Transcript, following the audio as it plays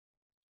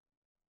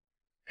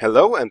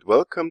Hello and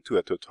welcome to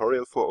a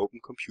tutorial for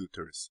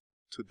OpenComputers.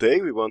 Today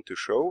we want to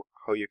show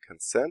how you can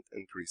send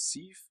and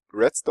receive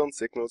Redstone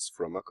signals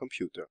from a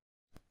computer.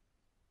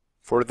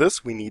 For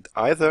this we need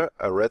either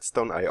a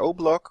Redstone I/O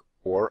block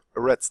or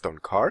a Redstone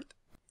card.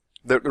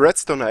 The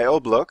Redstone I/O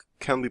block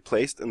can be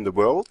placed in the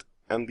world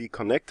and be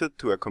connected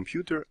to a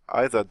computer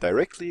either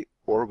directly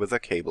or with a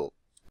cable.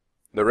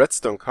 The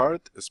Redstone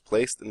card is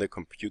placed in the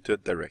computer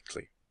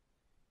directly.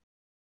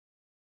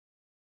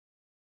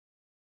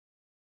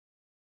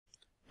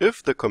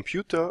 If the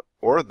computer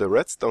or the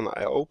Redstone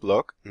I/O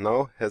block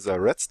now has a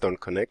Redstone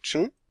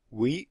connection,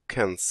 we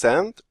can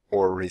send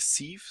or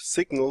receive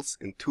signals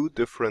in two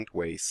different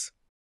ways.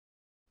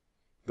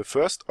 The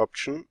first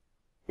option,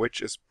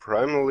 which is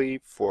primarily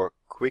for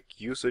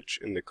quick usage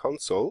in the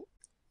console,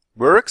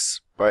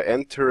 works by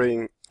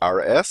entering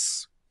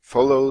RS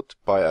followed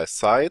by a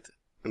side,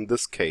 in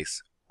this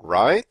case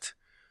right.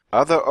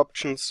 Other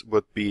options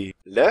would be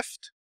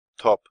left,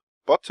 top,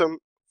 bottom,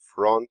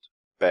 front,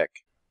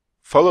 back,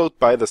 followed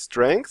by the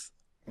strength,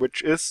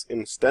 which is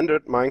in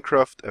standard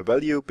Minecraft a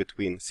value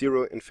between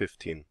 0 and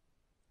 15.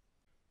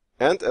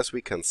 And as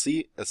we can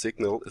see, a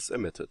signal is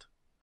emitted.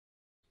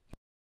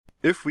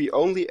 If we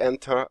only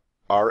enter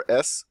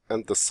RS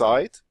and the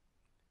side,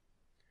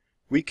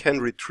 we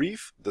can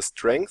retrieve the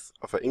strength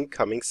of an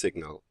incoming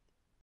signal.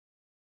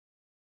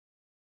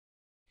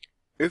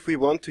 If we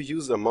want to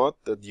use a mod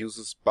that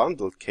uses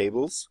bundled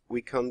cables,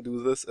 we can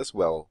do this as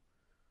well.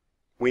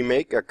 We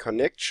make a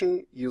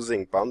connection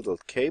using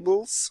bundled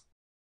cables,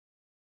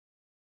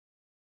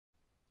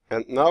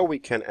 and now we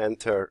can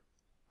enter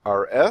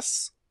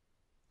RS,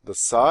 the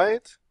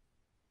side.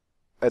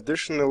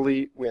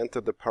 Additionally, we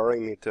enter the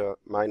parameter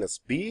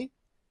 -b,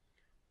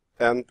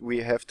 and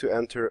we have to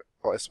enter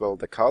as well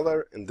the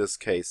color, in this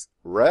case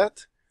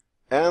red,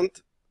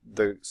 and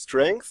the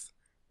strength,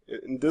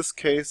 in this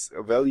case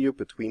a value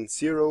between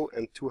 0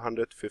 and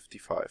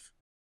 255.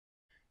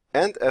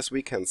 And as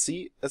we can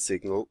see, a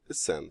signal is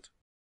sent.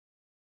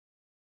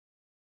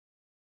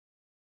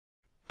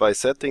 By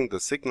setting the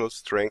signal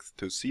strength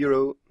to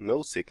 0,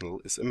 no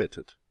signal is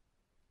emitted.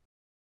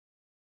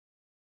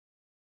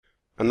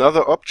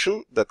 Another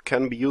option that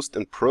can be used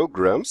in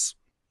programs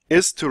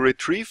is to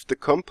retrieve the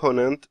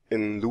component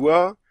in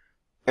Lua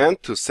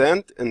and to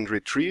send and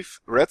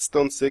retrieve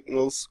Redstone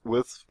signals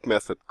with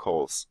method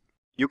calls.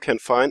 You can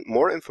find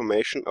more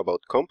information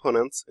about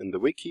components in the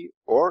wiki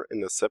or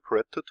in a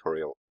separate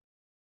tutorial.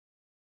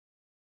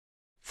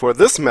 For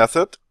this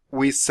method,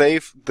 we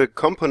save the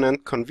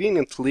component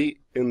conveniently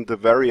in the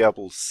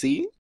variable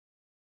c.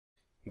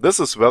 This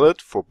is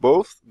valid for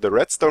both the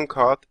Redstone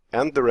card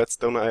and the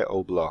Redstone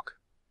I/O block.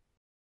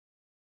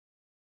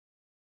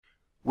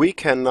 We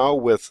can now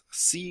with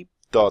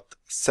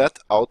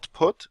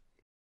c.setOutput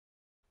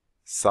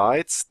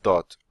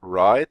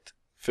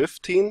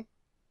sides.write15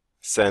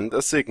 send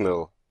a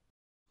signal.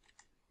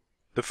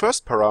 The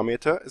first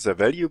parameter is a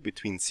value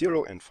between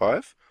 0 and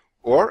 5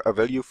 or a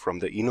value from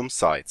the enum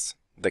sides.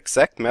 The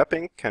exact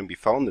mapping can be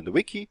found in the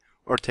wiki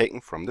or taken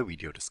from the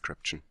video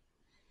description.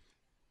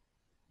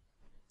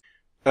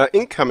 An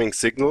incoming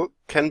signal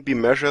can be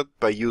measured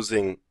by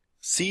using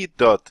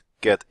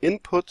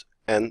c.getInput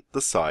and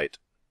the side.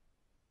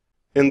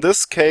 In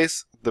this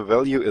case, the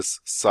value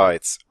is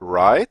sides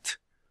right,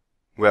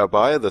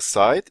 whereby the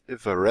side,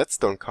 if a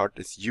Redstone card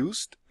is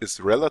used, is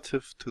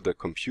relative to the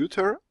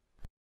computer,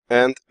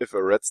 and if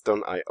a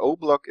Redstone I/O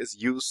block is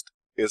used,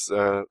 is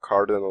a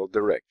cardinal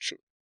direction.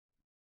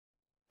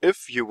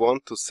 If you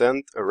want to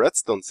send a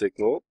Redstone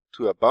signal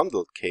to a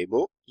bundled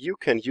cable, you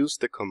can use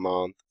the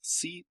command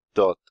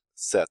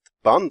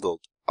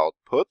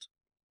c.setBundledOutput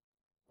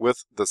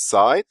with the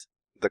side,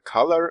 the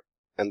color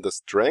and the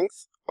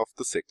strength of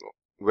the signal,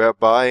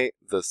 whereby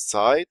the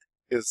side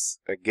is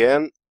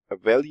again a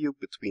value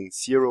between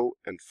 0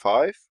 and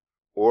 5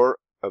 or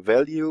a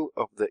value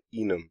of the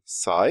enum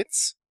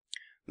sides.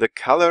 The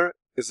color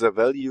is a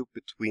value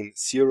between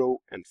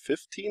 0 and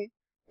 15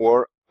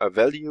 or a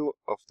value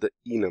of the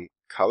enum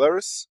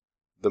colors.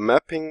 The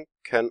mapping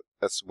can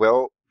as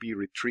well be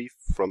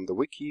retrieved from the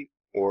wiki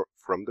or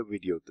from the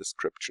video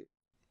description.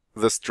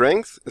 The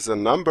strength is a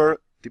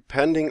number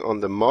depending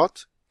on the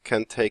mod,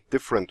 can take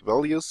different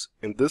values.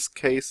 In this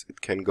case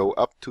it can go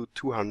up to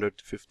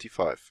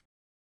 255.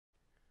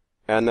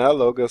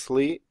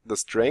 Analogously, the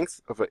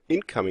strength of an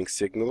incoming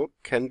signal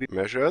can be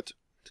measured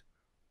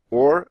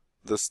or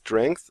the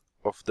strength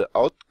of the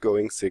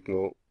outgoing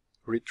signal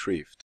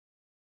retrieved.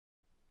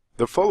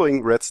 The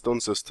following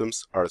Redstone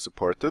systems are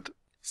supported: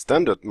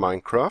 Standard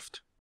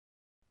Minecraft,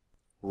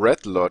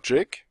 Red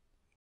Logic,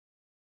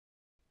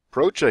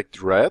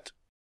 Project Red,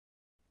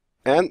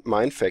 and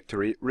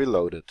Minefactory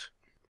Reloaded.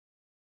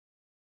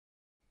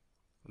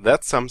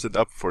 That sums it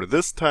up for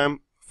this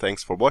time.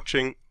 Thanks for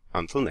watching.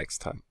 Until next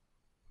time.